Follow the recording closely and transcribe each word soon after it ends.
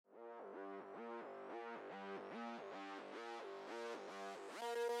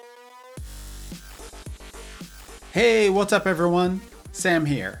Hey, what's up everyone? Sam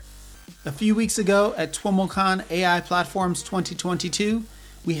here. A few weeks ago at TWIMLCon AI Platforms 2022,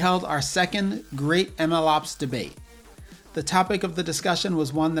 we held our second Great MLOps debate. The topic of the discussion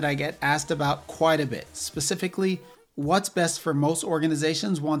was one that I get asked about quite a bit, specifically, what's best for most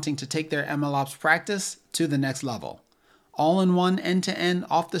organizations wanting to take their MLOps practice to the next level? All-in-one end-to-end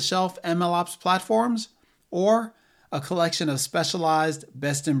off-the-shelf MLOps platforms, or a collection of specialized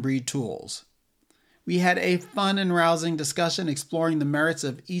best-in-breed tools? We had a fun and rousing discussion exploring the merits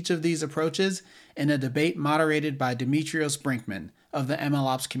of each of these approaches in a debate moderated by Demetrios Brinkman of the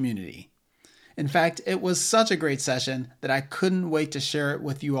MLOps community. In fact, it was such a great session that I couldn't wait to share it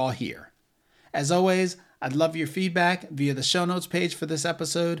with you all here. As always, I'd love your feedback via the show notes page for this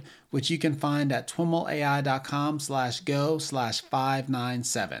episode, which you can find at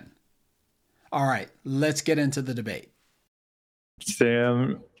twimlai.com/go/597. All right, let's get into the debate.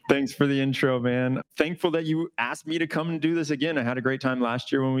 Sam, thanks for the intro, man. Thankful that you asked me to come and do this again. I had a great time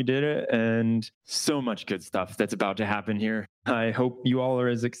last year when we did it, and so much good stuff that's about to happen here. I hope you all are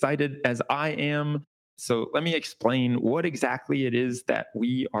as excited as I am. So let me explain what exactly it is that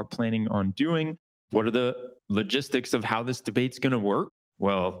we are planning on doing. What are the logistics of how this debate's going to work?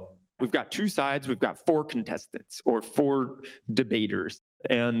 Well, we've got two sides. We've got four contestants or four debaters.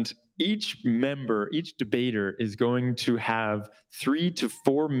 And each debater is going to have 3 to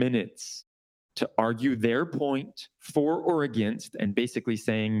 4 minutes to argue their point for or against, and basically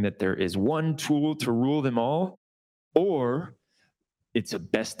saying that there is one tool to rule them all, or it's a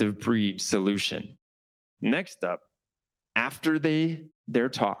best of breed solution. Next up, after their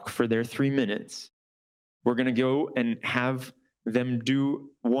talk for their 3 minutes, we're going to go and have them do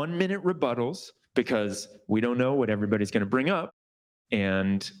 1 minute rebuttals, because we don't know what everybody's going to bring up.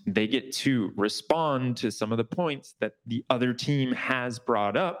 And they get to respond to some of the points that the other team has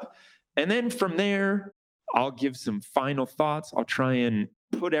brought up. And then from there, I'll give some final thoughts. I'll try and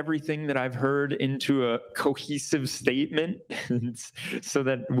put everything that I've heard into a cohesive statement so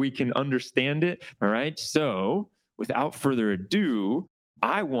that we can understand it. All right. So without further ado,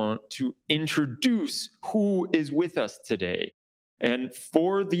 I want to introduce who is with us today. And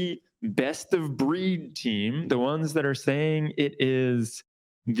for the best of breed team, the ones that are saying it is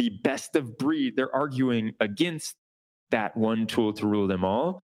the best of breed, they're arguing against that one tool to rule them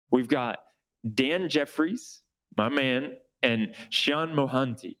all. We've got Dan Jeffries, my man, and Sean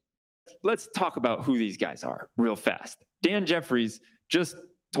Mohanty. Let's talk about who these guys are real fast. Dan Jeffries just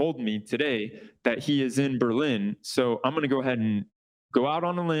told me today that he is in Berlin. So I'm going to go ahead and go out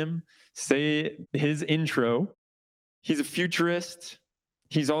on a limb, say his intro. He's a futurist.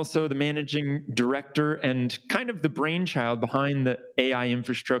 He's also the managing director and kind of the brainchild behind the AI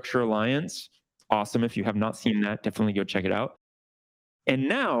Infrastructure Alliance. Awesome. If you have not seen that, definitely go check it out. And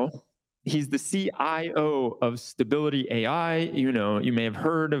now he's the CIO of Stability AI. You know, you may have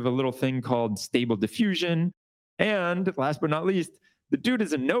heard of a little thing called Stable Diffusion. And last but not least, the dude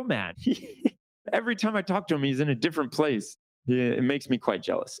is a nomad. Every time I talk to him, he's in a different place. It makes me quite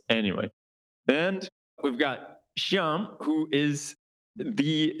jealous. Anyway, and we've got Shyam, who is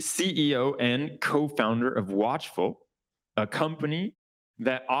the CEO and co-founder of Watchful, a company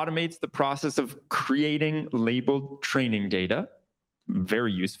that automates the process of creating labeled training data.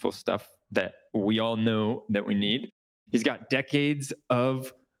 Very useful stuff that we all know that we need. He's got decades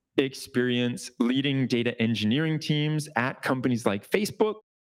of experience leading data engineering teams at companies like Facebook.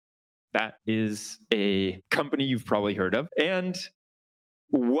 That is a company you've probably heard of. And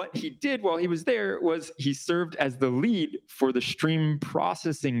what he did while he was there was he served as the lead for the stream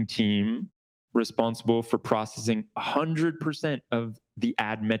processing team responsible for processing 100% of the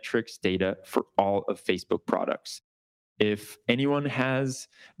ad metrics data for all of Facebook products. If anyone has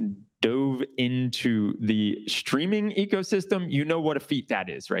dove into the streaming ecosystem, you know what a feat that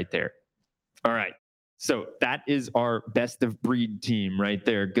is right there. All right. So that is our best of breed team right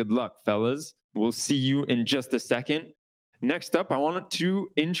there. Good luck, fellas. We'll see you in just a second. Next up, I wanted to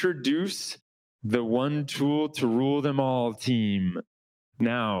introduce the one tool to rule them all team.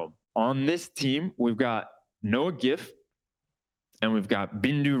 Now, on this team, we've got Noah Giff and we've got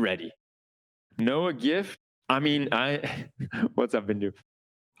Bindu Reddy. Noah Giff, what's up, Bindu?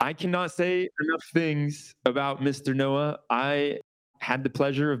 I cannot say enough things about Mr. Noah. I had the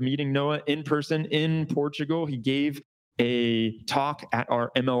pleasure of meeting Noah in person in Portugal. He gave a talk at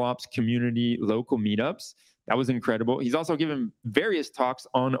our MLOps community local meetups. That was incredible. He's also given various talks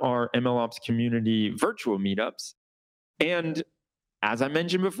on our MLOps community virtual meetups. And as I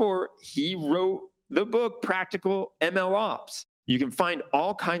mentioned before, he wrote the book Practical MLOps. You can find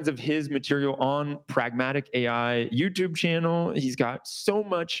all kinds of his material on Pragmatic AI YouTube channel. He's got so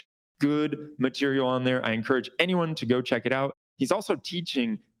much good material on there. I encourage anyone to go check it out. He's also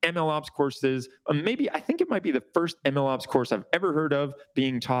teaching MLOps courses. I think it might be the first MLOps course I've ever heard of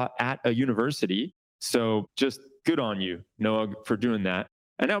being taught at a university. So just good on you, Noah, for doing that.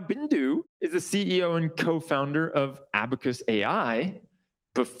 And now Bindu is the CEO and co-founder of Abacus AI.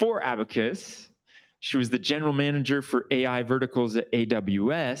 Before Abacus, she was the general manager for AI verticals at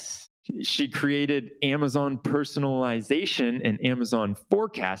AWS. She created Amazon personalization and Amazon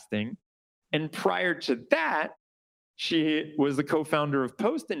forecasting. And prior to that, she was the co-founder of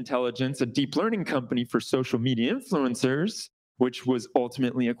Post Intelligence, a deep learning company for social media influencers, which was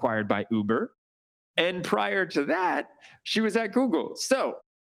ultimately acquired by Uber. And prior to that, she was at Google. So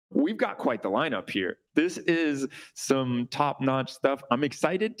we've got quite the lineup here. This is some top-notch stuff. I'm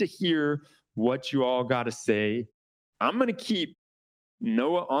excited to hear what you all got to say. I'm going to keep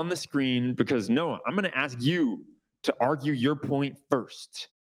Noah on the screen because, Noah, I'm going to ask you to argue your point first.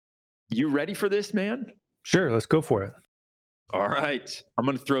 You ready for this, man? Sure, let's go for it. All right. I'm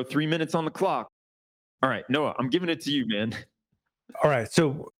going to throw 3 minutes on the clock. All right, Noah, I'm giving it to you, man. All right.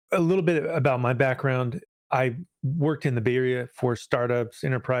 So a little bit about my background. I worked in the Bay Area for startups,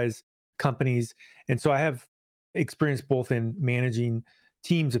 enterprise companies. And so I have experience both in managing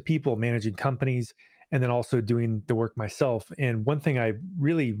teams of people, managing companies, and then also doing the work myself. And one thing I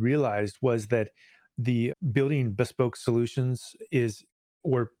really realized was that the building bespoke solutions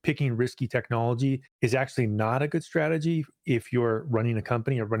or picking risky technology is actually not a good strategy if you're running a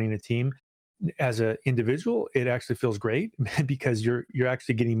company or running a team. As an individual, it actually feels great because you're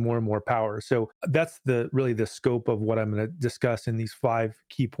actually getting more and more power. So that's really the scope of what I'm going to discuss in these 5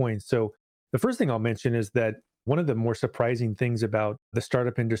 key points. So the first thing I'll mention is that one of the more surprising things about the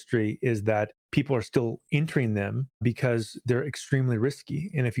startup industry is that people are still entering them because they're extremely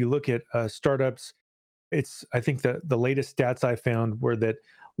risky. And if you look at startups, I think the latest stats I found were that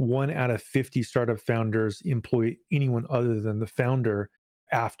 1 out of 50 startup founders employ anyone other than the founder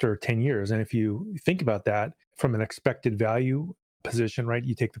after 10 years. And if you think about that from an expected value position, right,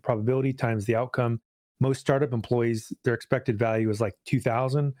 you take the probability times the outcome. Most startup employees, their expected value is like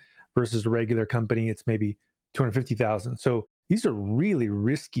 2,000 versus a regular company, it's maybe 250,000. So these are really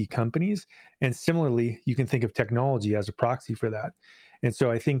risky companies. And similarly, you can think of technology as a proxy for that. And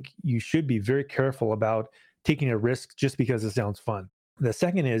so I think you should be very careful about taking a risk just because it sounds fun. The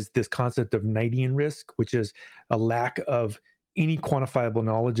second is this concept of Knightian risk, which is a lack of any quantifiable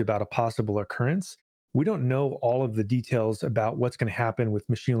knowledge about a possible occurrence. We don't know all of the details about what's going to happen with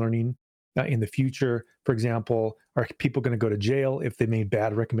machine learning in the future. For example, are people going to go to jail if they made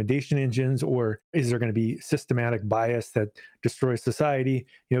bad recommendation engines, or is there going to be systematic bias that destroys society?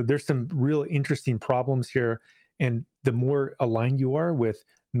 There's some real interesting problems here. And the more aligned you are with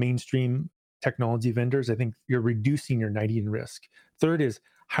mainstream technology vendors, I think you're reducing your Knightian risk. Third is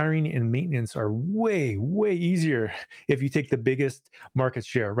hiring and maintenance are way, way easier if you take the biggest market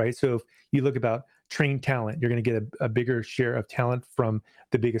share, right? So if you look about trained talent, you're going to get a bigger share of talent from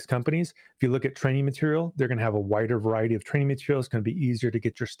the biggest companies. If you look at training material, they're going to have a wider variety of training materials. It's going to be easier to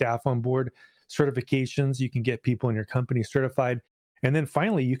get your staff on board. Certifications, you can get people in your company certified. And then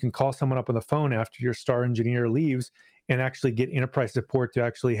finally, you can call someone up on the phone after your star engineer leaves and actually get enterprise support to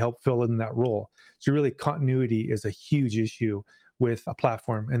actually help fill in that role. So really, continuity is a huge issue with a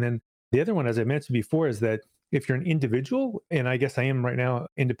platform. And then the other one, as I mentioned before, is that if you're an individual, and I guess I am right now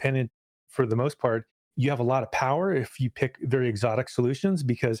independent for the most part, you have a lot of power if you pick very exotic solutions,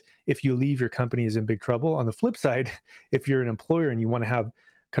 because if you leave, your company is in big trouble. On the flip side, if you're an employer and you want to have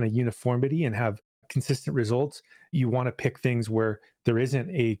kind of uniformity and have consistent results, you want to pick things where there isn't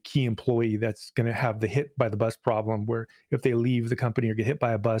a key employee that's going to have the hit by the bus problem, where if they leave the company or get hit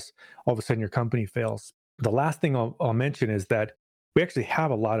by a bus, all of a sudden your company fails. The last thing I'll mention is that we actually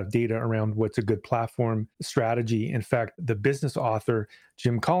have a lot of data around what's a good platform strategy. In fact, the business author,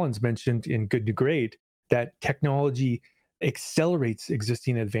 Jim Collins, mentioned in Good to Great that technology accelerates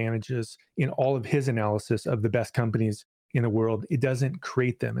existing advantages in all of his analysis of the best companies in the world. It doesn't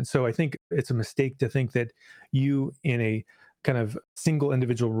create them. And so I think it's a mistake to think that you, in a kind of single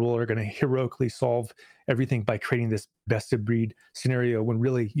individual role, are going to heroically solve everything by creating this best of breed scenario, when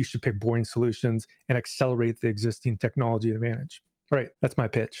really you should pick boring solutions and accelerate the existing technology advantage. All right, that's my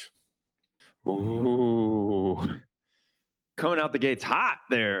pitch. Ooh, coming out the gates hot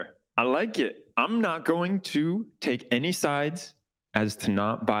there. I like it. I'm not going to take any sides as to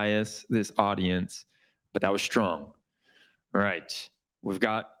not bias this audience, but that was strong. All right, we've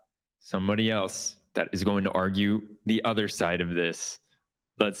got somebody else that is going to argue the other side of this.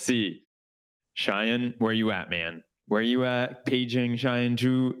 Let's see. Cheyenne, where you at, man? Where you at? Paging Cheyenne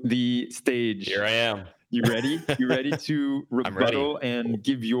to the stage. Here I am. You ready? You ready to I'm ready. rebuttal and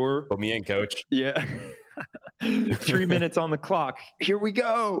give your Put me in, coach. yeah 3 minutes on the clock? Here we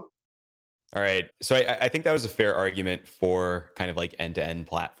go. All right. So I think that was a fair argument for kind of like end-to-end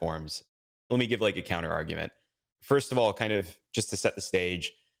platforms. Let me give like a counter argument. First of all, kind of just to set the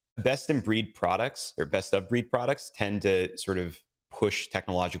stage, best in breed products or best of breed products tend to sort of push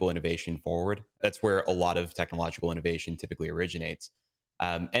technological innovation forward. That's where a lot of technological innovation typically originates.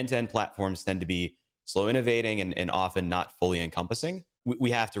 End-to-end platforms tend to be slow innovating and often not fully encompassing.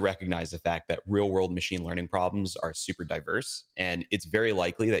 We have to recognize the fact that real world machine learning problems are super diverse, and it's very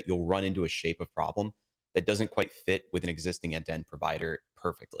likely that you'll run into a shape of problem that doesn't quite fit with an existing end-to-end provider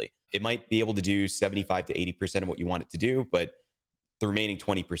perfectly. It might be able to do 75 to 80% of what you want it to do, but the remaining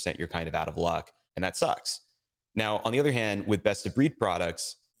 20%, you're kind of out of luck, and that sucks. Now, on the other hand, with best of breed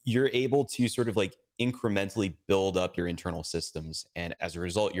products, you're able to sort of like incrementally build up your internal systems. And as a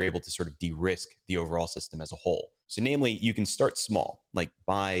result, you're able to sort of de-risk the overall system as a whole. So namely, you can start small, like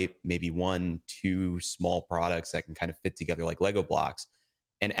buy maybe 1-2 small products that can kind of fit together like Lego blocks.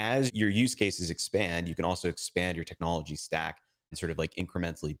 And as your use cases expand, you can also expand your technology stack and sort of like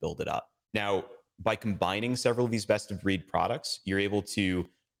incrementally build it up. Now, by combining several of these best of breed products, you're able to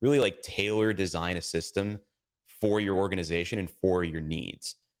really like tailor design a system for your organization and for your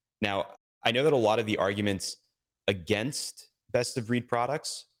needs. Now, I know that a lot of the arguments against best of breed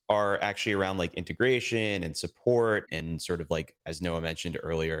products are actually around like integration and support and sort of like, as Noah mentioned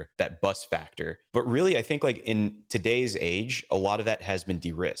earlier, that bus factor. But really, I think like in today's age, a lot of that has been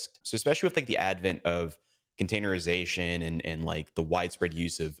de-risked. So especially with like the advent of containerization and like the widespread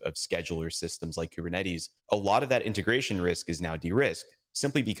use of scheduler systems like Kubernetes, a lot of that integration risk is now de-risked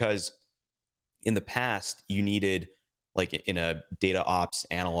simply because in the past, you needed, like in a data ops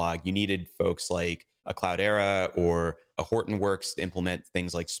analog, you needed folks like a Cloudera or a Hortonworks to implement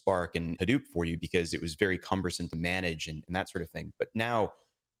things like Spark and Hadoop for you because it was very cumbersome to manage and that sort of thing. But now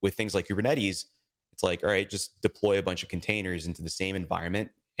with things like Kubernetes, it's like, all right, just deploy a bunch of containers into the same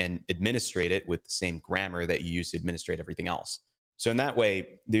environment and administrate it with the same grammar that you use to administrate everything else. So in that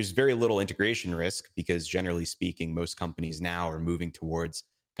way, there's very little integration risk because generally speaking, most companies now are moving towards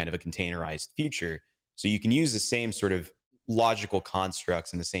kind of a containerized future. So you can use the same sort of logical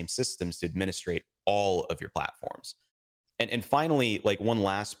constructs and the same systems to administrate all of your platforms. And finally, like one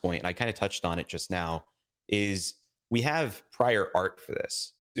last point, and I kind of touched on it just now, is we have prior art for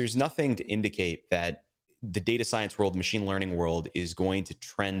this. There's nothing to indicate that the data science world, machine learning world is going to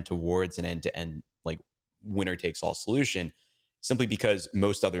trend towards an end-to-end, like winner takes all solution, simply because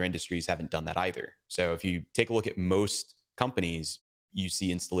most other industries haven't done that either. So if you take a look at most companies, you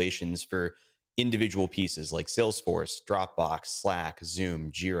see installations for individual pieces like Salesforce, Dropbox, Slack,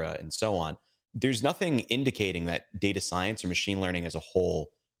 Zoom, Jira, and so on. There's nothing indicating that data science or machine learning as a whole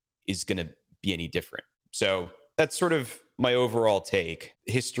is going to be any different. So that's sort of my overall take.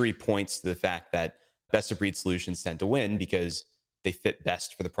 History points to the fact that best of breed solutions tend to win because they fit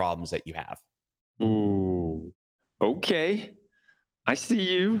best for the problems that you have. Ooh, okay. I see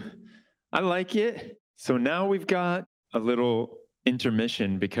you. I like it. So now we've got a little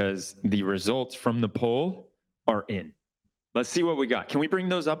intermission because the results from the poll are in. Let's see what we got. Can we bring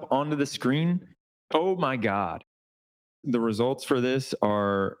those up onto the screen? Oh my God. The results for this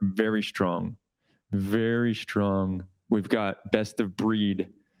are very strong. Very strong. We've got best of breed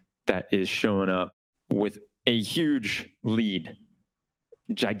that is showing up with a huge lead.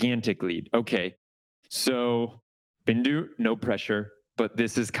 Gigantic lead. Okay. So Bindu, no pressure, but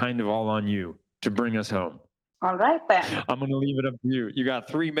this is kind of all on you to bring us home. All right, then. I'm going to leave it up to you. You got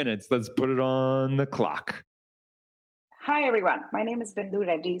 3 minutes. Let's put it on the clock. Hi, everyone. My name is Bindu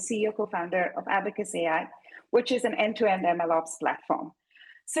Reddy, CEO co-founder of Abacus AI, which is an end-to-end MLOps platform.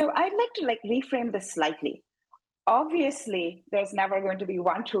 So I'd like to reframe this slightly. Obviously, there's never going to be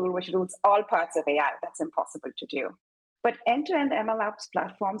one tool which rules all parts of AI. That's impossible to do. But end-to-end MLOps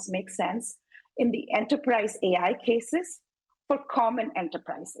platforms make sense in the enterprise AI cases for common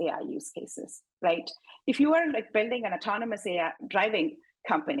enterprise AI use cases, right? If you are building an autonomous AI driving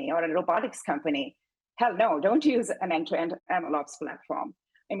company or a robotics company, hell no, don't use an end-to-end MLOps platform.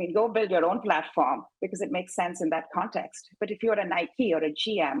 I mean, go build your own platform because it makes sense in that context. But if you're a Nike or a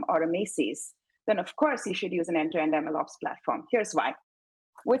GM or a Macy's, then of course you should use an end-to-end MLOps platform. Here's why.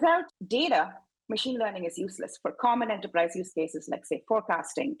 Without data, machine learning is useless for common enterprise use cases like, say,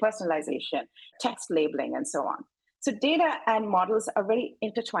 forecasting, personalization, text labeling, and so on. So data and models are very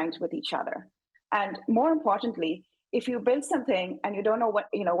intertwined with each other. And more importantly, if you build something and you don't know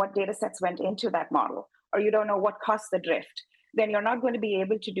what data sets went into that model, or you don't know what caused the drift, then you're not going to be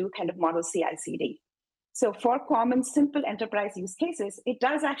able to do kind of model CI/CD. So for common, simple enterprise use cases, it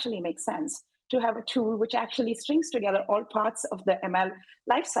does actually make sense to have a tool which actually strings together all parts of the ML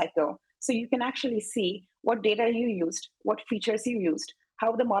lifecycle. So you can actually see what data you used, what features you used,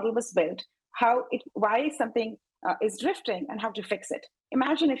 how the model was built, why something is drifting, and how to fix it.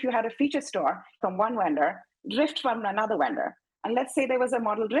 Imagine if you had a feature store from one vendor, drift from another vendor. And let's say there was a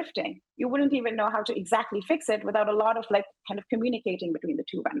model drifting. You wouldn't even know how to exactly fix it without a lot of kind of communicating between the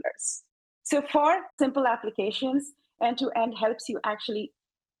two vendors. So for simple applications, end-to-end helps you actually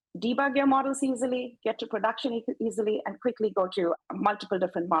debug your models easily, get to production easily, and quickly go to multiple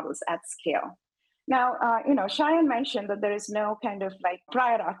different models at scale. Now, Sayan mentioned that there is no kind of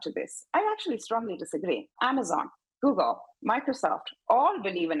prior art to this. I actually strongly disagree. Amazon, Google, Microsoft all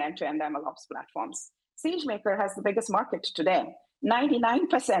believe in end-to-end MLOps platforms. SageMaker has the biggest market today.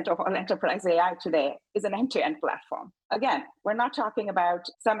 99% of all enterprise AI today is an end-to-end platform. Again, we're not talking about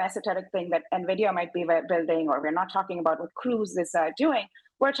some esoteric thing that NVIDIA might be building, or we're not talking about what Cruise is doing.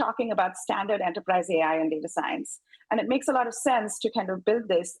 We're talking about standard enterprise AI and data science. And it makes a lot of sense to kind of build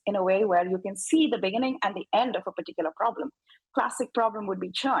this in a way where you can see the beginning and the end of a particular problem. Classic problem would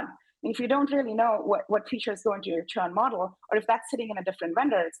be churn. If you don't really know what features go into your churn model, or if that's sitting in a different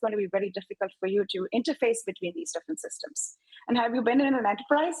vendor, it's going to be very difficult for you to interface between these different systems. And have you been in an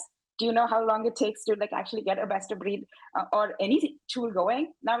enterprise? Do you know how long it takes to actually get a best of breed or any tool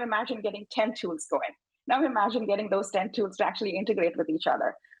going? Now imagine getting 10 tools going. Now imagine getting those 10 tools to actually integrate with each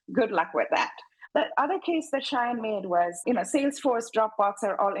other. Good luck with that. The other case that Sayan made was, Salesforce, Dropbox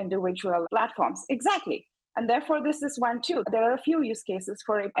are all individual platforms. Exactly. And therefore, this is one too. There are a few use cases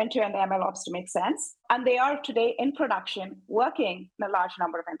for end-to-end MLOps to make sense. And they are today in production, working in a large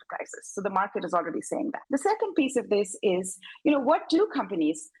number of enterprises. So the market is already saying that. The second piece of this is, what do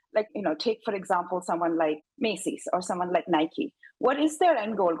companies take, for example, someone like Macy's or someone like Nike? What is their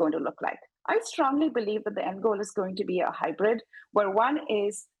end goal going to look like? I strongly believe that the end goal is going to be a hybrid, where one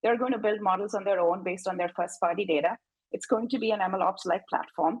is they're going to build models on their own based on their first-party data. It's going to be an MLOps-like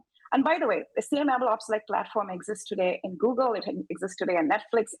platform. And by the way, the same MLOps-like platform exists today in Google, it exists today in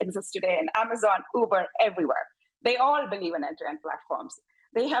Netflix, exists today in Amazon, Uber, everywhere. They all believe in end-to-end platforms.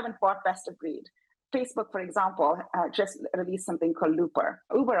 They haven't bought best of breed. Facebook, for example, just released something called Looper.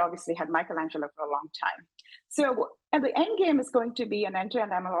 Uber obviously had Michelangelo for a long time. So, and the end game is going to be an end-to-end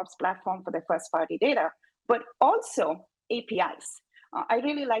MLOps platform for their first-party data, but also APIs. I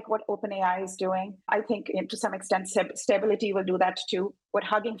really like what OpenAI is doing. I think to some extent, Stability will do that too. What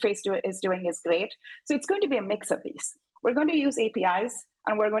Hugging Face is doing is great. So it's going to be a mix of these. We're going to use APIs,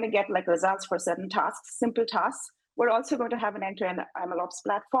 and we're going to get results for certain tasks, simple tasks. We're also going to have an end-to-end MLOps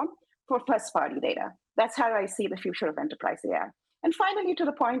platform for first-party data. That's how I see the future of enterprise AI. And finally, to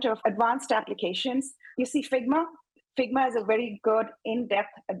the point of advanced applications, you see Figma. Figma is a very good,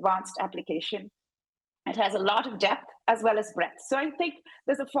 in-depth, advanced application. It has a lot of depth as well as breadth. So I think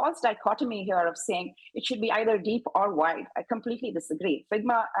there's a false dichotomy here of saying it should be either deep or wide. I completely disagree.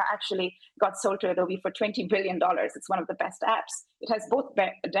 Figma actually got sold to Adobe for $20 billion. It's one of the best apps. It has both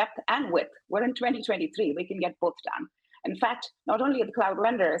depth and width. We're in 2023. We can get both done. In fact, not only the cloud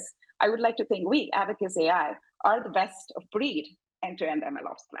vendors, I would like to think we, Abacus AI, are the best of breed end-to-end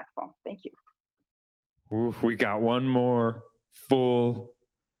MLOps platform. Thank you. Oof, we got one more full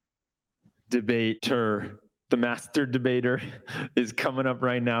debater. The master debater is coming up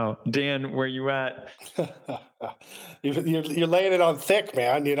right now. Dan, where you at? You're laying it on thick,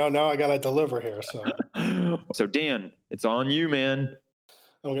 man. Now I got to deliver here. So Dan, it's on you, man.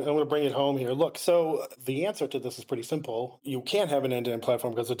 I'm going to bring it home here. Look, so the answer to this is pretty simple. You can't have an end-to-end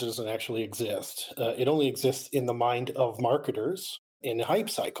platform because it doesn't actually exist. It only exists in the mind of marketers in hype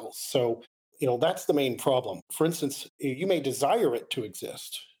cycles. So, that's the main problem. For instance, you may desire it to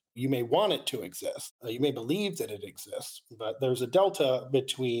exist. You may want it to exist. You may believe that it exists, but there's a delta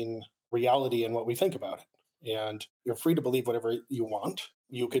between reality and what we think about it. And you're free to believe whatever you want.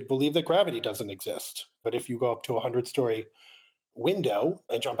 You could believe that gravity doesn't exist. But if you go up to a 100-story window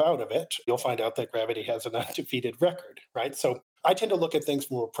and jump out of it, you'll find out that gravity has an undefeated record, right? So I tend to look at things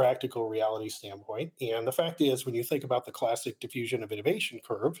from a practical reality standpoint. And the fact is, when you think about the classic diffusion of innovation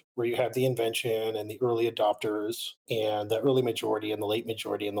curve, where you have the invention and the early adopters and the early majority and the late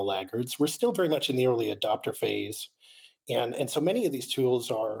majority and the laggards, we're still very much in the early adopter phase. And so many of these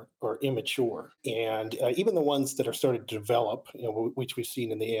tools are immature. And even the ones that are starting to develop, which we've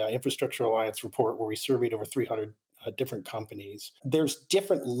seen in the AI Infrastructure Alliance report, where we surveyed over 300 different companies, there's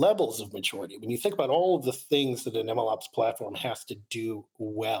different levels of maturity. When you think about all of the things that an MLOps platform has to do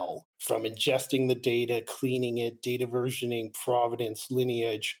well, from ingesting the data, cleaning it, data versioning, provenance,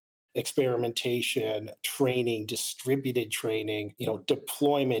 lineage, experimentation, training, distributed training,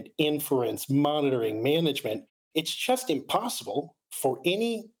 deployment, inference, monitoring, management, it's just impossible for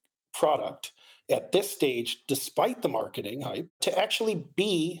any product at this stage, despite the marketing hype, to actually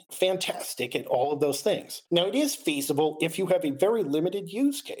be fantastic at all of those things. Now, it is feasible if you have a very limited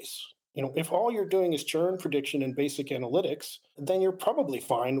use case. If all you're doing is churn prediction and basic analytics, then you're probably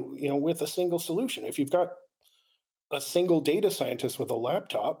fine, with a single solution. If you've got a single data scientist with a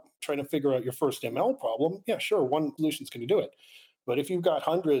laptop trying to figure out your first ML problem, yeah, sure, one solution's going to do it. But if you've got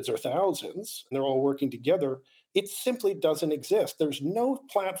hundreds or thousands and they're all working together, it simply doesn't exist. There's no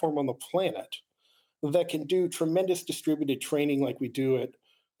platform on the planet that can do tremendous distributed training like we do at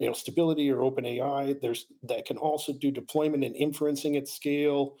Stability or OpenAI. That can also do deployment and inferencing at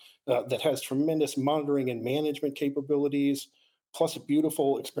scale, that has tremendous monitoring and management capabilities, plus a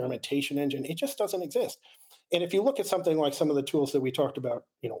beautiful experimentation engine. It just doesn't exist. And if you look at something like some of the tools that we talked about,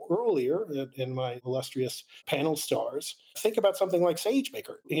 earlier in my illustrious panel stars, think about something like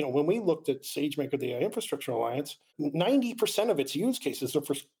SageMaker. When we looked at SageMaker, the AI Infrastructure Alliance, 90% of its use cases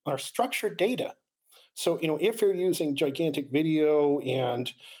are structured data. So, if you're using gigantic video and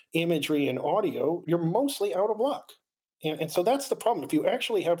imagery and audio, you're mostly out of luck. And so that's the problem. If you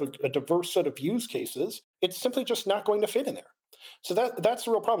actually have a diverse set of use cases, it's simply just not going to fit in there. So that's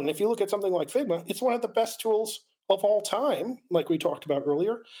the real problem. And if you look at something like Figma, it's one of the best tools of all time, like we talked about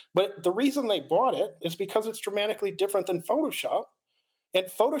earlier. But the reason they bought it is because it's dramatically different than Photoshop. And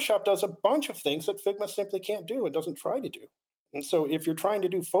Photoshop does a bunch of things that Figma simply can't do and doesn't try to do. And so if you're trying to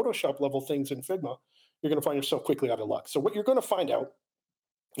do Photoshop level things in Figma, you're going to find yourself quickly out of luck. So what you're going to find out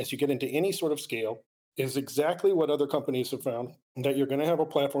as you get into any sort of scale is exactly what other companies have found, that you're going to have a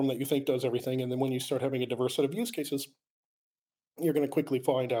platform that you think does everything. And then when you start having a diverse set of use cases, you're going to quickly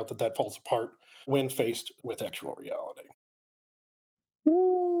find out that falls apart when faced with actual reality.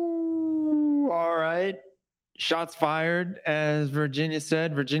 Ooh, all right. Shots fired, as Virginia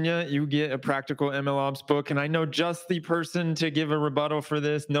said. Virginia, you get a practical MLOps book, and I know just the person to give a rebuttal for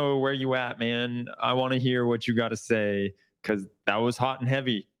this. Noah, where you at, man? I want to hear what you got to say, because that was hot and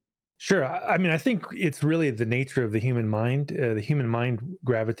heavy. Sure. I mean, I think it's really the nature of the human mind. The human mind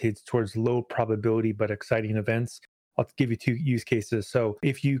gravitates towards low probability but exciting events. I'll give you 2 use cases. So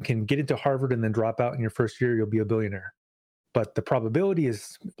if you can get into Harvard and then drop out in your first year, you'll be a billionaire. But the probability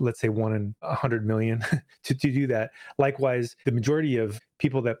is, let's say, 1 in 100 million to do that. Likewise, the majority of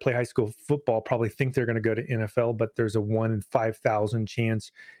people that play high school football probably think they're going to go to NFL, but there's a 1 in 5,000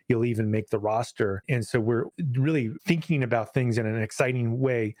 chance you'll even make the roster. And so we're really thinking about things in an exciting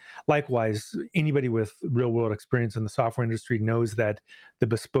way. Likewise, anybody with real world experience in the software industry knows that the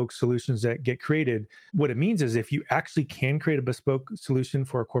bespoke solutions that get created, what it means is if you actually can create a bespoke solution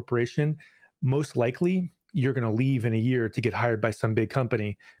for a corporation, most likely you're going to leave in a year to get hired by some big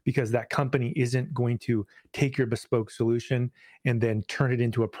company, because that company isn't going to take your bespoke solution and then turn it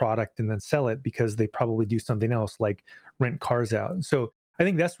into a product and then sell it, because they probably do something else like rent cars out. And so I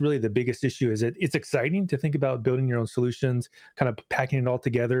think that's really the biggest issue. Is it's exciting to think about building your own solutions, kind of packing it all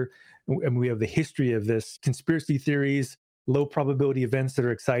together. And we have the history of this conspiracy theories, low probability events that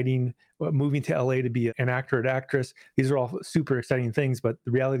are exciting, moving to LA to be an actor or actress. These are all super exciting things. But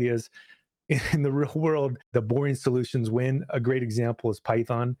the reality is, in the real world, the boring solutions win. A great example is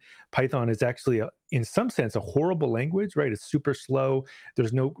Python. Python is actually, in some sense, a horrible language, right? It's super slow.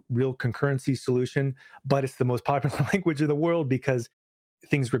 There's no real concurrency solution, but it's the most popular language in the world because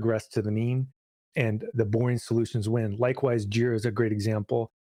things regress to the mean and the boring solutions win. Likewise, Jira is a great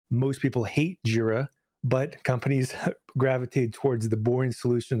example. Most people hate Jira, but companies gravitate towards the boring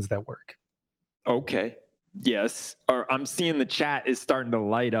solutions that work. Okay. Yes. I'm seeing the chat is starting to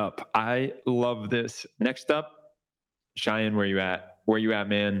light up. I love this. Next up, Cheyenne, where you at? Where you at,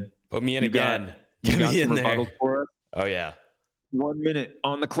 man? Put me in again. You got me some in there. rebuttals for us? Oh, yeah. 1 minute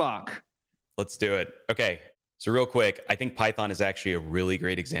on the clock. Let's do it. Okay. So real quick, I think Python is actually a really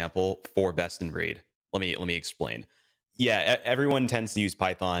great example for best in breed. Let me explain. Yeah, everyone tends to use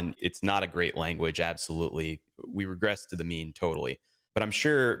Python. It's not a great language. Absolutely. We regress to the mean totally. But I'm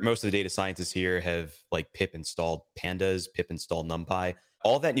sure most of the data scientists here have like pip installed pandas, pip installed NumPy.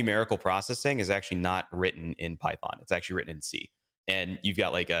 All that numerical processing is actually not written in Python. It's actually written in C. And you've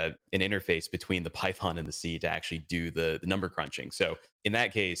got like an interface between the Python and the C to actually do the number crunching. So in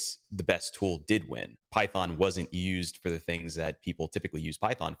that case, the best tool did win. Python wasn't used for the things that people typically use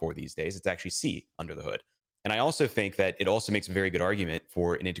Python for these days. It's actually C under the hood. And I also think that it also makes a very good argument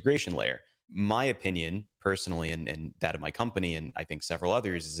for an integration layer. My opinion personally, and that of my company, and I think several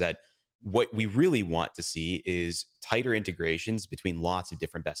others, is that what we really want to see is tighter integrations between lots of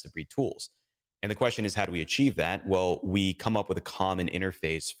different best of breed tools. And the question is, how do we achieve that? Well, we come up with a common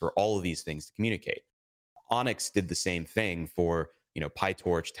interface for all of these things to communicate. Onyx did the same thing for,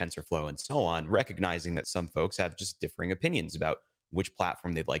 PyTorch, TensorFlow, and so on, recognizing that some folks have just differing opinions about which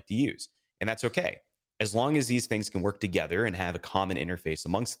platform they'd like to use. And that's okay. As long as these things can work together and have a common interface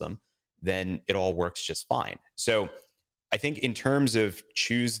amongst them, then it all works just fine. So I think in terms of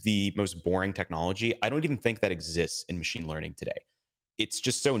choose the most boring technology, I don't even think that exists in machine learning today. It's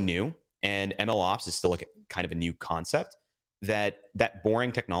just so new, and MLOps is still like kind of a new concept that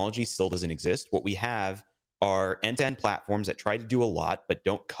boring technology still doesn't exist. What we have are end-to-end platforms that try to do a lot, but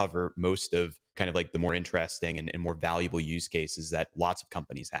don't cover most of kind of like the more interesting and more valuable use cases that lots of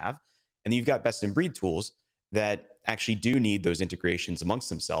companies have. And then you've got best in breed tools that actually do need those integrations amongst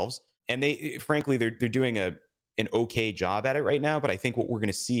themselves. And they, frankly, they're doing an okay job at it right now. But I think what we're going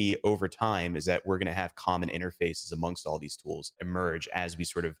to see over time is that we're going to have common interfaces amongst all these tools emerge as we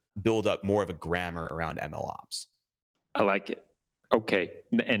sort of build up more of a grammar around MLOps. I like it. Okay.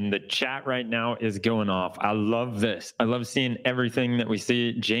 And the chat right now is going off. I love this. I love seeing everything that we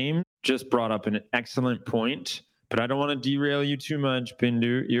see. James just brought up an excellent point, but I don't want to derail you too much,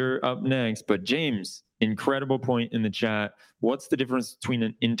 Bindu. You're up next. But James, incredible point in the chat. What's the difference between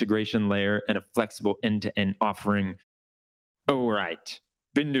an integration layer and a flexible end-to-end offering? All right.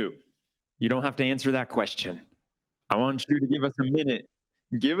 Bindu, you don't have to answer that question. I want you to give us a minute.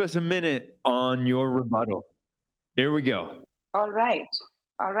 Give us a minute on your rebuttal. Here we go. All right,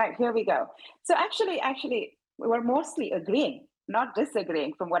 here we go. So actually, we're mostly agreeing, not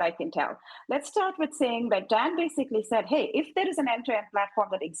disagreeing from what I can tell. Let's start with saying that Dan basically said, hey, if there is an end-to-end platform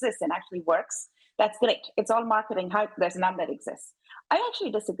that exists and actually works, that's great. It's all marketing hype. There's none that exists. I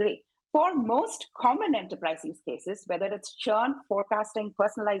actually disagree. For most common enterprise use cases, whether it's churn, forecasting,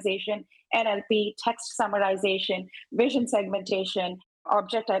 personalization, NLP, text summarization, vision segmentation,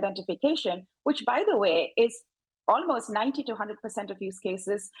 object identification, which by the way is almost 90 to 100% of use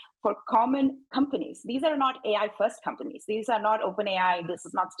cases for common companies. These are not AI first companies. These are not OpenAI. This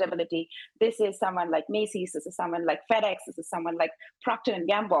is not Stability. This is someone like Macy's. This is someone like FedEx. This is someone like Procter &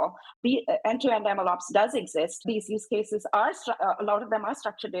 Gamble. The end-to-end MLOps does exist. These use cases are, a lot of them are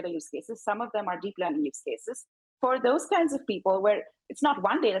structured data use cases. Some of them are deep learning use cases. For those kinds of people where it's not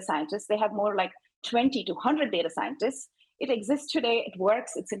one data scientist, they have more like 20 to 100 data scientists. It exists today, it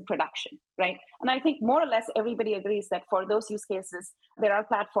works, it's in production, right? And I think more or less everybody agrees that for those use cases, there are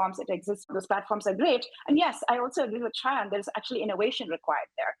platforms that exist. Those platforms are great. And yes, I also agree with Chayan, there's actually innovation required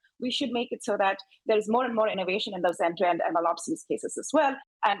there. We should make it so that there is more and more innovation in those end-to-end MLOps use cases as well.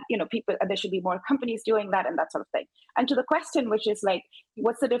 And there should be more companies doing that and that sort of thing. And to the question, which is like,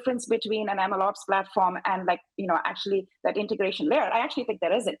 what's the difference between an MLOps platform and actually that integration layer? I actually think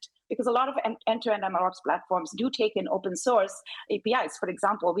there isn't, because a lot of end-to-end MLOps platforms do take in open source APIs. For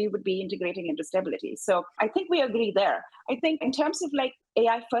example, we would be integrating into Stability. So I think we agree there. I think in terms of like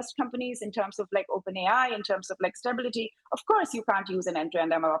AI first companies, in terms of like OpenAI, in terms of like Stability, of course you can't use an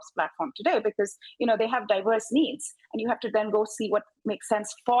end-to-end MLOps platform today because they have diverse needs and you have to then go see what makes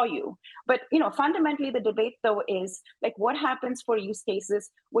sense for you. But fundamentally the debate though is like what happens for use cases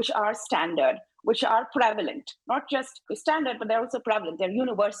which are standard, which are prevalent, not just standard, but they're also prevalent, they're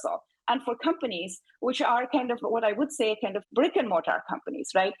universal. And for companies which are kind of what I would say kind of brick and mortar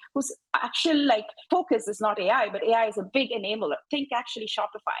companies, right? Whose actual focus is not AI, but AI is a big enabler. Think actually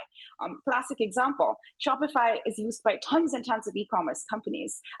Shopify. Classic example, Shopify is used by tons and tons of e-commerce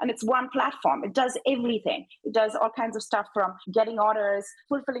companies. And it's one platform. It does everything. It does all kinds of stuff from getting orders,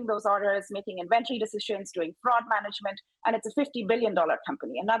 fulfilling those orders, making inventory decisions, doing fraud management. And it's a $50 billion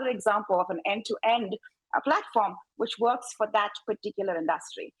company. Another example of an end-to-end platform which works for that particular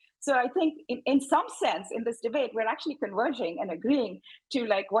industry. So I think in some sense, in this debate, we're actually converging and agreeing to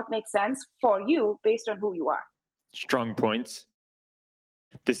what makes sense for you based on who you are. Strong points.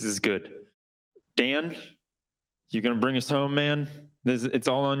 This is good. Dan, you going to bring us home, man? It's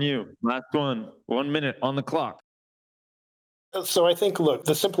all on you. Last one. 1 minute on the clock. So I think, look,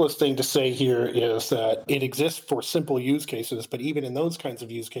 the simplest thing to say here is that it exists for simple use cases, but even in those kinds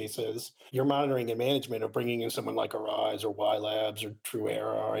of use cases, your monitoring and management of bringing in someone like Arise or Y Labs or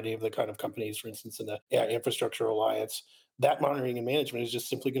TruEra or any of the kind of companies, for instance, in the Infrastructure Alliance, that monitoring and management is just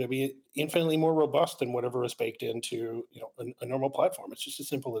simply going to be infinitely more robust than whatever is baked into a normal platform. It's just as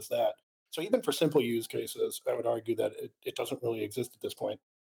simple as that. So even for simple use cases, I would argue that it doesn't really exist at this point.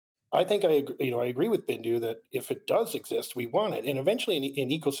 I think I agree with Bindu that if it does exist, we want it. And eventually an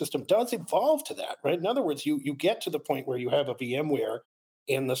ecosystem does evolve to that, right? In other words, you get to the point where you have a VMware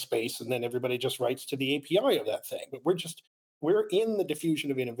in the space and then everybody just writes to the API of that thing. But we're in the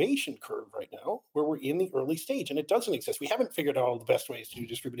diffusion of innovation curve right now, where we're in the early stage and it doesn't exist. We haven't figured out all the best ways to do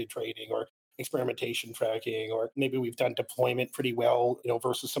distributed trading or experimentation tracking, or maybe we've done deployment pretty well,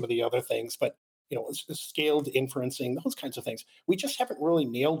 versus some of the other things. But scaled inferencing, those kinds of things. We just haven't really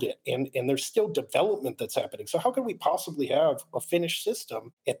nailed it. And there's still development that's happening. So how can we possibly have a finished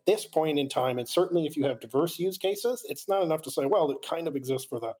system at this point in time? And certainly if you have diverse use cases, it's not enough to say, well, it kind of exists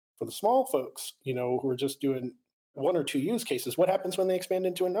for the small folks, who are just doing one or two use cases. What happens when they expand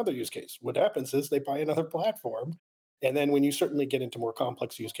into another use case? What happens is they buy another platform. And then when you certainly get into more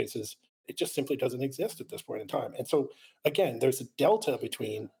complex use cases, it just simply doesn't exist at this point in time. And so, again, there's a delta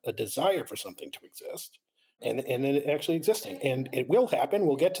between a desire for something to exist and then it actually existing. And it will happen.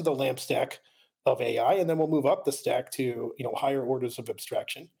 We'll get to the LAMP stack of AI, and then we'll move up the stack to higher orders of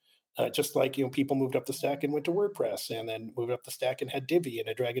abstraction. Just like people moved up the stack and went to WordPress, and then moved up the stack and had Divi and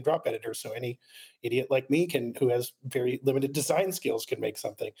a drag and drop editor. So any idiot like me who has very limited design skills, can make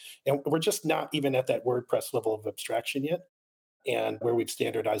something. And we're just not even at that WordPress level of abstraction yet, and where we've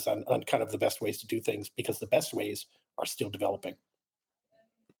standardized on kind of the best ways to do things, because the best ways are still developing.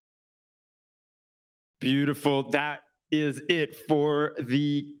 Beautiful. That is it for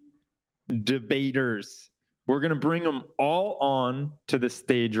the debaters. We're going to bring them all on to the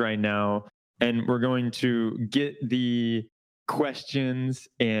stage right now, and we're going to get the questions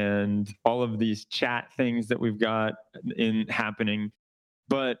and all of these chat things that we've got happening.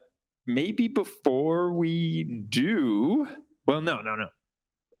 But maybe before we do, well, no.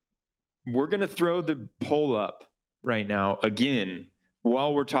 We're going to throw the poll up right now again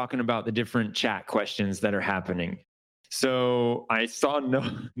while we're talking about the different chat questions that are happening. So I saw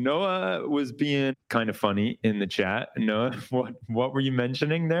Noah was being kind of funny in the chat. Noah, what were you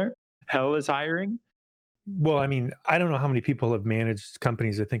mentioning there? Hell is hiring? Well, I mean, I don't know how many people have managed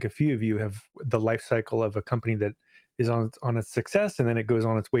companies. I think a few of you have the life cycle of a company that is on its success, and then it goes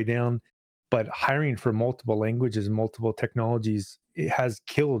on its way down. But hiring for multiple languages, multiple technologies, it has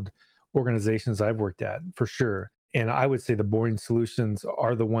killed organizations I've worked at, for sure. And I would say the boring solutions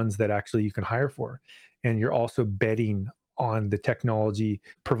are the ones that actually you can hire for. And you're also betting on the technology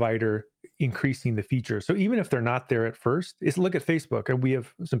provider increasing the features. So even if they're not there at first, look at Facebook. And we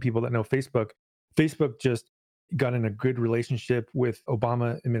have some people that know Facebook. Facebook just got in a good relationship with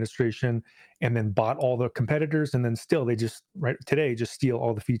Obama administration and then bought all the competitors. And then still they just right today just steal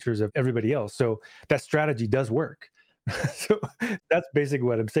all the features of everybody else. So that strategy does work. So that's basically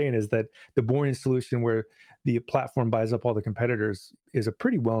what I'm saying, is that the boring solution where the platform buys up all the competitors is a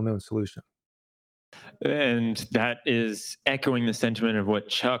pretty well-known solution. And that is echoing the sentiment of what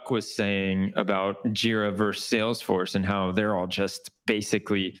Chuck was saying about Jira versus Salesforce, and how they're all just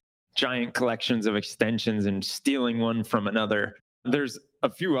basically giant collections of extensions and stealing one from another. There's a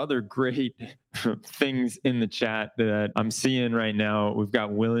few other great things in the chat that I'm seeing right now. We've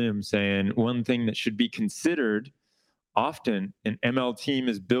got William saying, one thing that should be considered often, an ML team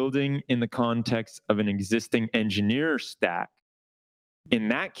is building in the context of an existing engineer stack. In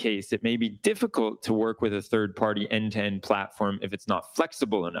that case, it may be difficult to work with a third-party end-to-end platform if it's not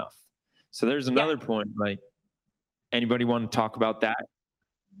flexible enough. So there's another point. Like, anybody want to talk about that?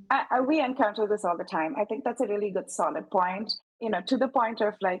 We encounter this all the time. I think that's a really good, solid point. To the point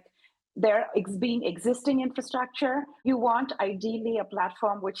of like, there being existing infrastructure, you want ideally a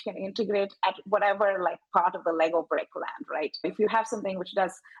platform which can integrate at whatever like part of the Lego brick land, right? If you have something which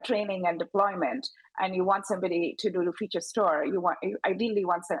does training and deployment, and you want somebody to do the feature store, you ideally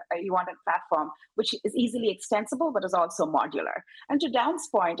want a platform which is easily extensible but is also modular. And to Dan's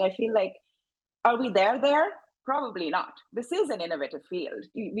point, I feel like, are we there? Probably not. This is an innovative field.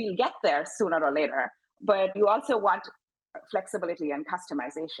 We'll get there sooner or later, but you also want flexibility and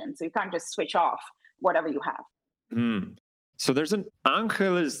customization. So you can't just switch off whatever you have. So there's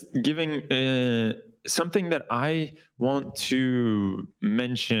Angel is giving something that I want to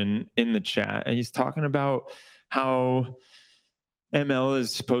mention in the chat. And he's talking about how ML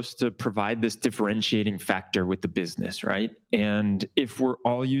is supposed to provide this differentiating factor with the business, right? And if we're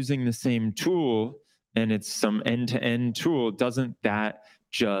all using the same tool and it's some end-to-end tool, doesn't that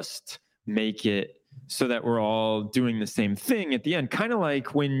just make it so that we're all doing the same thing at the end? Kind of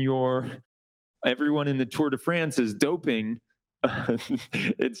like when everyone in the Tour de France is doping.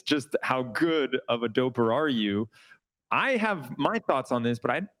 It's just how good of a doper are you? I have my thoughts on this,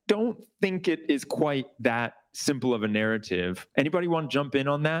 but I don't think it is quite that simple of a narrative. Anybody want to jump in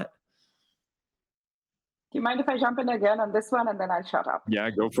on that? Do you mind if I jump in again on this one and then I'll shut up? Yeah,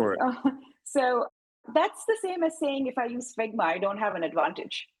 go for it. So that's the same as saying if I use Figma, I don't have an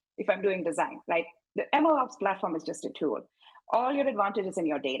advantage if I'm doing design. Like, the MLOps platform is just a tool. All your advantage is in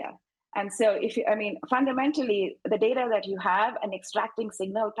your data. And so fundamentally, the data that you have and extracting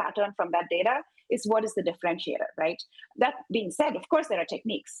signal pattern from that data is what is the differentiator, right? That being said, of course, there are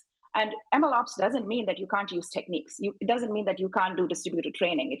techniques. And MLOps doesn't mean that you can't use techniques. It doesn't mean that you can't do distributed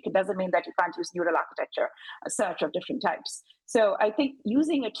training. It doesn't mean that you can't use neural architecture, a search of different types. So I think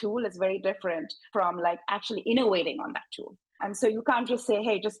using a tool is very different from like actually innovating on that tool. And so you can't just say,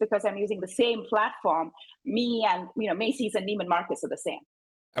 hey, just because I'm using the same platform, me and Macy's and Neiman Marcus are the same.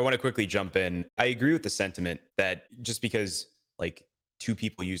 I want to quickly jump in. I agree with the sentiment that just because like two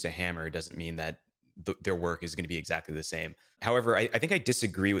people use a hammer doesn't mean that their work is going to be exactly the same. However, I think I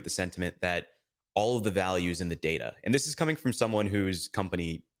disagree with the sentiment that all of the value is in the data. And this is coming from someone whose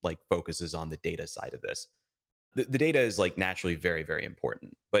company like focuses on the data side of this. The data is like naturally very, very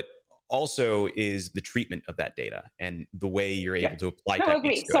important, but also is the treatment of that data and the way you're able to apply techniques. I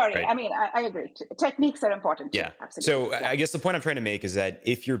agree. Sorry. Right? I mean, I agree. Techniques are important too. Yeah. Absolutely. So I guess the point I'm trying to make is that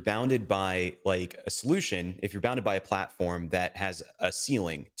if you're bounded by like a solution, if you're bounded by a platform that has a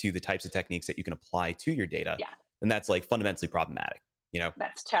ceiling to the types of techniques that you can apply to your data, then that's like fundamentally problematic,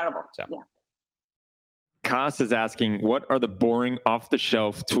 That's terrible. So. Yeah. Kas is asking, what are the boring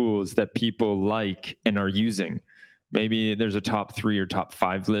off-the-shelf tools that people like and are using? Maybe there's a top 3 or top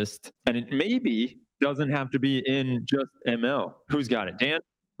 5 list, and it maybe doesn't have to be in just ML. Who's got it, Dan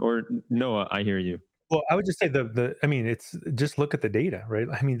or Noah? I hear you. Well, I would just say it's just look at the data, right?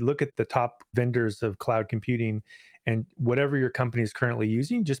 I mean, look at the top vendors of cloud computing, and whatever your company is currently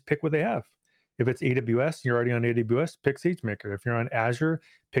using, just pick what they have. If it's AWS, you're already on AWS, pick SageMaker. If you're on Azure,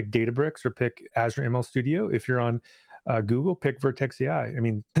 pick Databricks or pick Azure ML Studio. If you're on Google, pick Vertex AI. I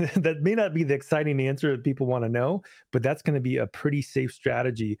mean, that may not be the exciting answer that people want to know, but that's going to be a pretty safe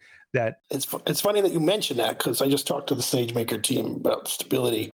strategy. That it's funny that you mentioned that, because I just talked to the SageMaker team about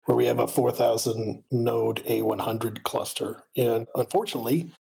stability, where we have a 4,000 node A100 cluster, and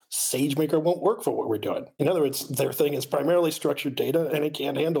unfortunately, SageMaker won't work for what we're doing. In other words, their thing is primarily structured data, and it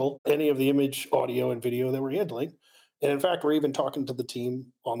can't handle any of the image, audio, and video that we're handling. And in fact, we're even talking to the team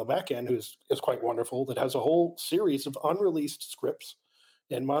on the back end, is quite wonderful, that has a whole series of unreleased scripts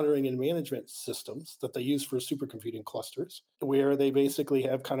and monitoring and management systems that they use for supercomputing clusters, where they basically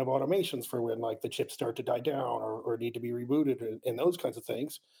have kind of automations for when like the chips start to die down or need to be rebooted and those kinds of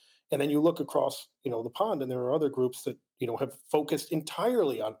things. And then you look across, the pond, and there are other groups that, have focused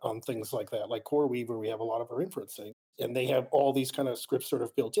entirely on things like that, like CoreWeave, where we have a lot of our inferencing. And they have all these kind of scripts sort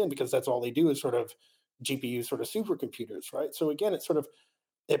of built in, because that's all they do is sort of GPU sort of supercomputers, right? So again,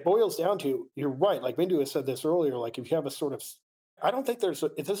 it boils down to, you're right, like Bindu has said this earlier, like if you have a sort of, I don't think this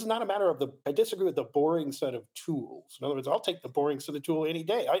is not a matter of I disagree with the boring set of tools. In other words, I'll take the boring set of tool any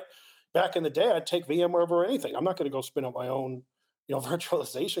day. Back in the day, I'd take VMware over anything. I'm not going to go spin up my own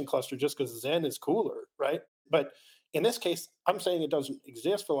virtualization cluster just because Zen is cooler, right? But in this case, I'm saying it doesn't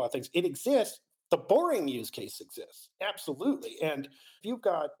exist for a lot of things. It exists. The boring use case exists. Absolutely. And if you've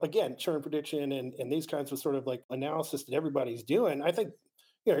got, again, churn prediction and these kinds of sort of like analysis that everybody's doing, I think,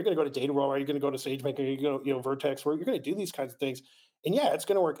 you're going to go to Datawall, or you're going to go to SageMaker, you're going to go, Vertex, where you're going to do these kinds of things. And yeah, it's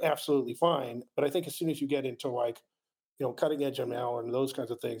going to work absolutely fine. But I think as soon as you get into like, cutting edge ML and those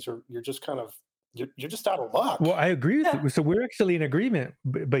kinds of things, you're just kind of, you're just out of luck. Well, I agree with you. So we're actually in agreement,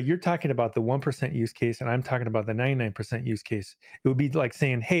 but you're talking about the 1% use case, and I'm talking about the 99% use case. It would be like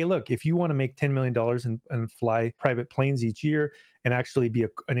saying, hey, look, if you want to make $10 million and fly private planes each year and actually be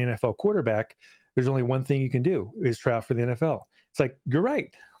an NFL quarterback, there's only one thing you can do, is try out for the NFL. It's like, you're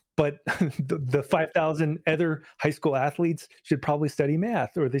right. But the 5,000 other high school athletes should probably study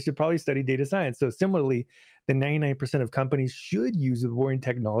math, or they should probably study data science. So similarly, the 99% of companies should use the boring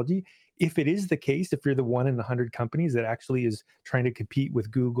technology. If it is the case, if you're the 1 in 100 companies that actually is trying to compete with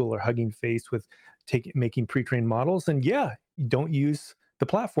Google or Hugging Face with making pre-trained models, then yeah, you don't use the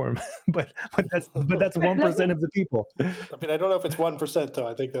platform. but that's 1% of the people. I mean, I don't know if it's 1% though.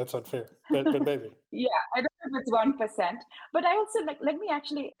 I think that's unfair, but maybe. Yeah, I don't know if it's 1%, but I also let me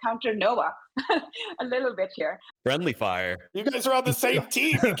actually counter Noah a little bit here. Friendly fire. You guys are on the same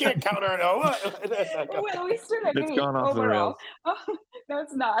team. You can't counter Noah. Well, we still agree. It's gone off overall. the rails. No,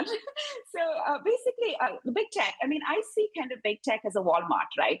 it's not. So basically, the big tech. I mean, I see kind of big tech as a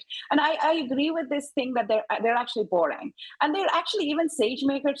Walmart, right? And I agree with this thing that they're actually boring, and they're actually even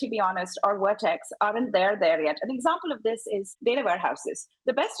SageMaker, to be honest, or Vertex aren't there yet. An example of this is data warehouses.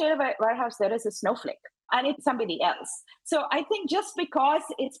 The best data warehouse there is a Snowflake, and it's somebody else. So I think just because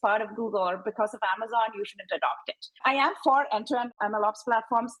it's part of Google or because of Amazon, you shouldn't adopt it. I am for end-to-end MLOps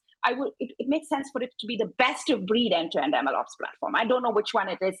platforms. It makes sense for it to be the best of breed end-to-end MLOps platform. I don't know which one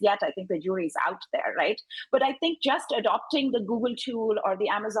it is yet. I think the jury's out there, right? But I think just adopting the Google tool or the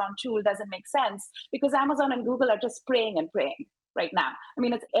Amazon tool doesn't make sense, because Amazon and Google are just praying and praying. right now. I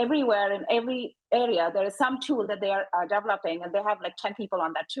mean, it's everywhere in every area. There is some tool that they are developing, and they have like 10 people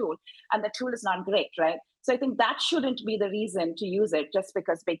on that tool, and the tool is not great, right? So I think that shouldn't be the reason to use it just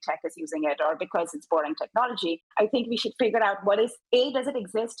because big tech is using it or because it's boring technology. I think we should figure out what is, A, does it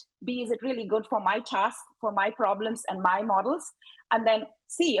exist? B, is it really good for my task, for my problems and my models? And then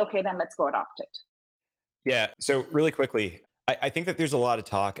C, okay, then let's go adopt it. Yeah. So really quickly, I think that there's a lot of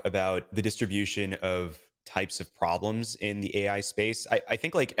talk about the distribution of types of problems in the AI space. I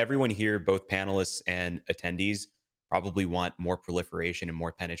think like everyone here, both panelists and attendees, probably want more proliferation and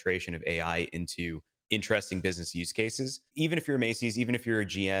more penetration of AI into interesting business use cases. Even if you're Macy's, even if you're a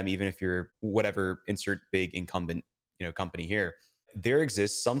GM, even if you're whatever, insert big incumbent, company here, there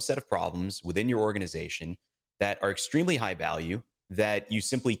exists some set of problems within your organization that are extremely high value that you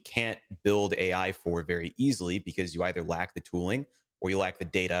simply can't build AI for very easily because you either lack the tooling or you lack the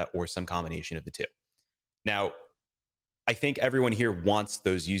data or some combination of the two. Now, I think everyone here wants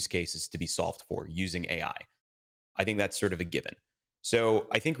those use cases to be solved for using AI. I think that's sort of a given. So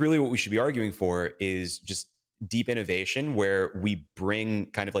I think really what we should be arguing for is just deep innovation where we bring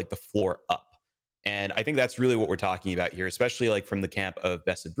kind of like the floor up. And I think that's really what we're talking about here, especially like from the camp of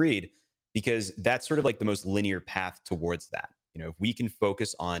best of breed, because that's sort of like the most linear path towards that. If we can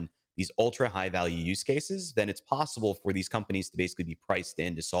focus on these ultra high value use cases, then it's possible for these companies to basically be priced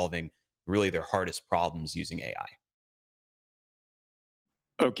into solving really their hardest problems using AI.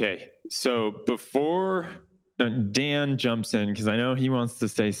 Okay, so before Dan jumps in, because I know he wants to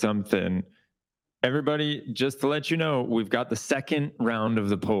say something, everybody, just to let you know, we've got the second round of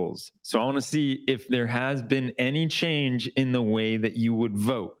the polls. So I want to see if there has been any change in the way that you would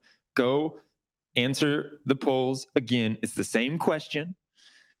vote. Go answer the polls again. It's the same question,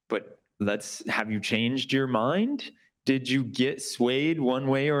 but have you changed your mind? Did you get swayed one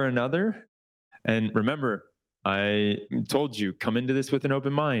way or another? And remember, I told you, come into this with an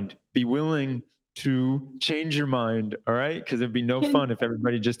open mind. Be willing to change your mind, all right? Because it'd be no fun if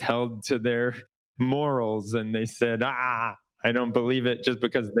everybody just held to their morals and they said, I don't believe it, just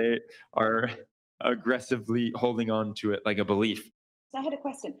because they are aggressively holding on to it like a belief. So I had a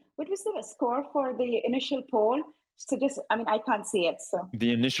question. What was the score for the initial poll? So just, I can't see it. So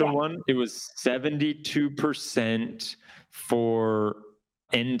the initial one, it was 72% for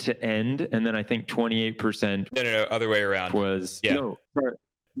end to end, and then I think 28%. No, other way around. Was yeah,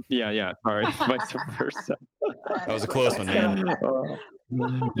 sorry, vice versa. That was a close one, man.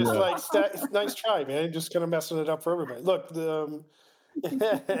 Just like nice try, man. Just kind of messing it up for everybody. Look,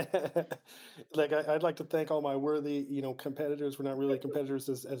 I'd like to thank all my worthy, competitors. We're not really competitors,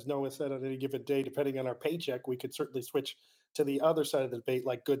 as Noah said, on any given day. Depending on our paycheck, we could certainly switch to the other side of the debate,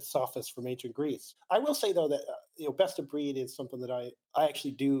 like good sophists from ancient Greece. I will say though that best of breed is something that I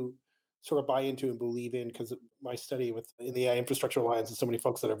actually do sort of buy into and believe in because of my study in the AI Infrastructure Alliance and so many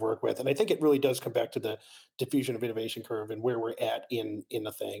folks that I've worked with. And I think it really does come back to the diffusion of innovation curve and where we're at in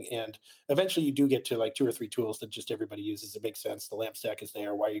the thing. And eventually you do get to like 2 or 3 tools that just everybody uses. It makes sense. The LAMP stack is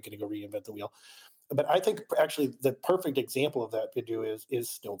there. Why are you going to go reinvent the wheel? But I think actually the perfect example of that, Bindu, is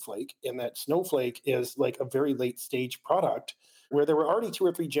Snowflake. And that Snowflake is like a very late stage product where there were already 2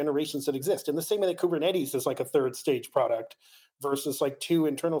 or 3 generations that exist. In the same way that Kubernetes is like a third stage product versus like 2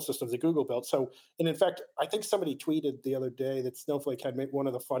 internal systems that Google built. So, and in fact, I think somebody tweeted the other day that Snowflake had made one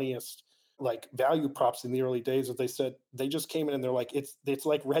of the funniest like value props in the early days. That they said they just came in and they're like, it's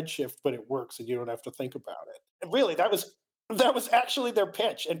like Redshift, but it works and you don't have to think about it. And really, that was actually their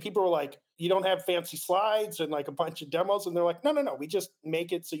pitch. And people were like, you don't have fancy slides and like a bunch of demos. And they're like, no, we just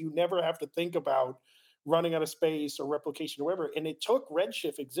make it so you never have to think about running out of space or replication or whatever. And it took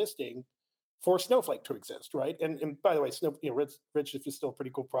Redshift existing for Snowflake to exist, right? And by the way, Redshift is still a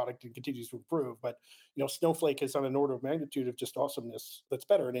pretty cool product and continues to improve. But Snowflake is on an order of magnitude of just awesomeness that's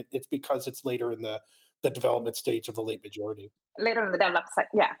better, and it's because it's later in the development stage of the late majority. Later in the development side,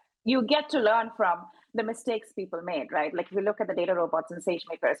 yeah. You get to learn from the mistakes people made, right? Like if you look at the data robots and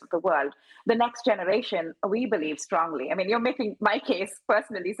SageMakers of the world, the next generation, we believe strongly. I mean, you're making my case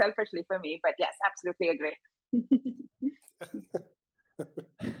personally, selfishly for me, but yes, absolutely agree.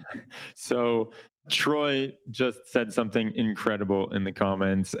 So Troy just said something incredible in the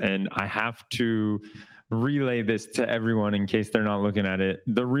comments, and I have to relay this to everyone in case they're not looking at it.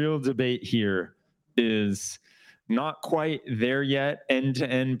 The real debate here is not quite there yet,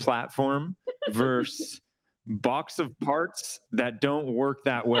 end-to-end platform versus box of parts that don't work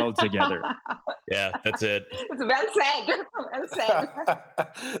that well together. Yeah, that's it. It's well said.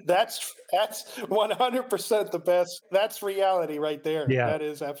 That's 100% the best. That's reality right there. Yeah, that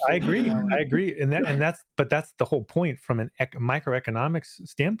is absolutely. I agree, and that's the whole point from an microeconomics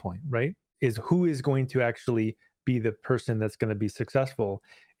standpoint, right? Is who is going to actually be the person that's going to be successful,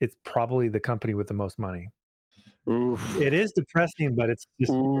 it's probably the company with the most money. Oof. It is depressing, but it's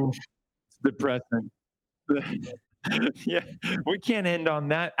just Oof. It's depressing. Yeah, we can't end on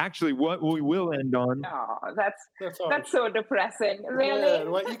that. Actually, what we will end on. Oh, all. that's so depressing. Really? Man,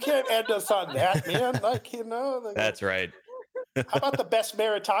 well, you can't end us on that, man. Like, like, That's right. how about the best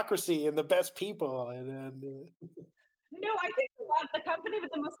meritocracy and the best people? No, I think we want the company with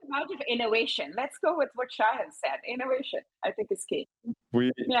the most amount of innovation. Let's go with what Shahan said. Innovation, I think, is key.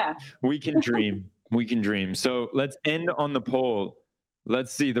 Yeah. We can dream. We can dream. So let's end on the poll.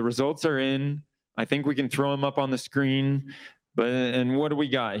 Let's see. The results are in. I think we can throw them up on the screen. And what do we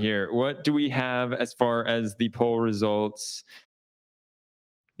got here? What do we have as far as the poll results?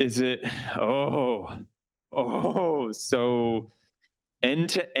 Is it, so end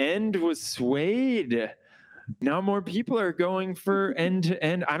to end was swayed. Now more people are going for end to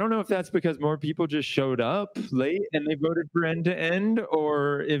end. I don't know if that's because more people just showed up late and they voted for end to end,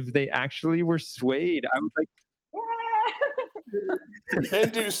 or if they actually were swayed. I was like,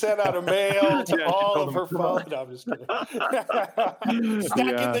 Hindu sent out a mail to all of her phone. No, I'm just kidding.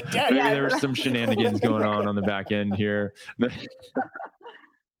 Stacking the deck. Maybe there was some shenanigans going on the back end here.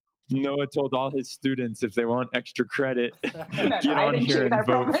 Noah told all his students if they want extra credit, get on here and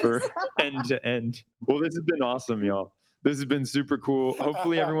vote for end to end. Well, this has been awesome, y'all. This has been super cool.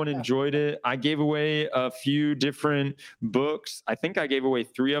 Hopefully everyone enjoyed it. I gave away a few different books. I think I gave away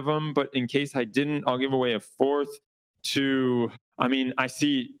 3 of them, but in case I didn't, I'll give away a 4th I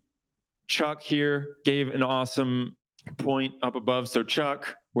see Chuck here gave an awesome point up above. So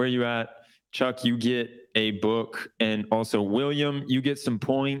Chuck, where are you at? Chuck, you get a book, and also William, you get some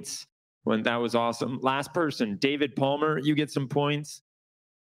points. That was awesome. Last person, David Palmer, you get some points.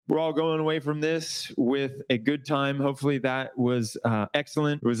 We're all going away from this with a good time. Hopefully that was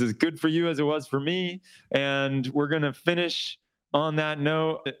excellent. It was as good for you as it was for me. And we're going to finish on that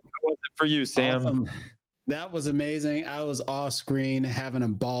note. How was it for you, Sam? Awesome. That was amazing. I was off screen having a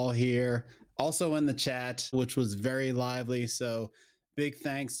ball here. Also in the chat, which was very lively. So big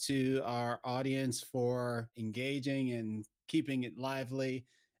thanks to our audience for engaging and keeping it lively.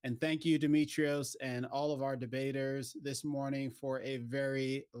 And thank you, Demetrios, and all of our debaters this morning for a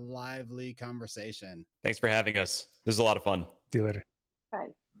very lively conversation. Thanks for having us. This is a lot of fun. See you later. Bye.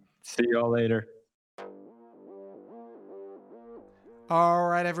 See y'all later. All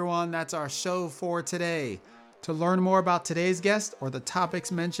right, everyone, that's our show for today. To learn more about today's guest or the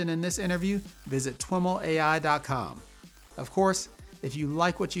topics mentioned in this interview, visit twimlai.com. Of course, if you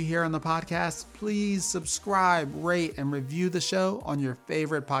like what you hear on the podcast, please subscribe, rate, and review the show on your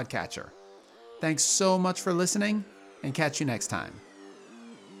favorite podcatcher. Thanks so much for listening, and catch you next time.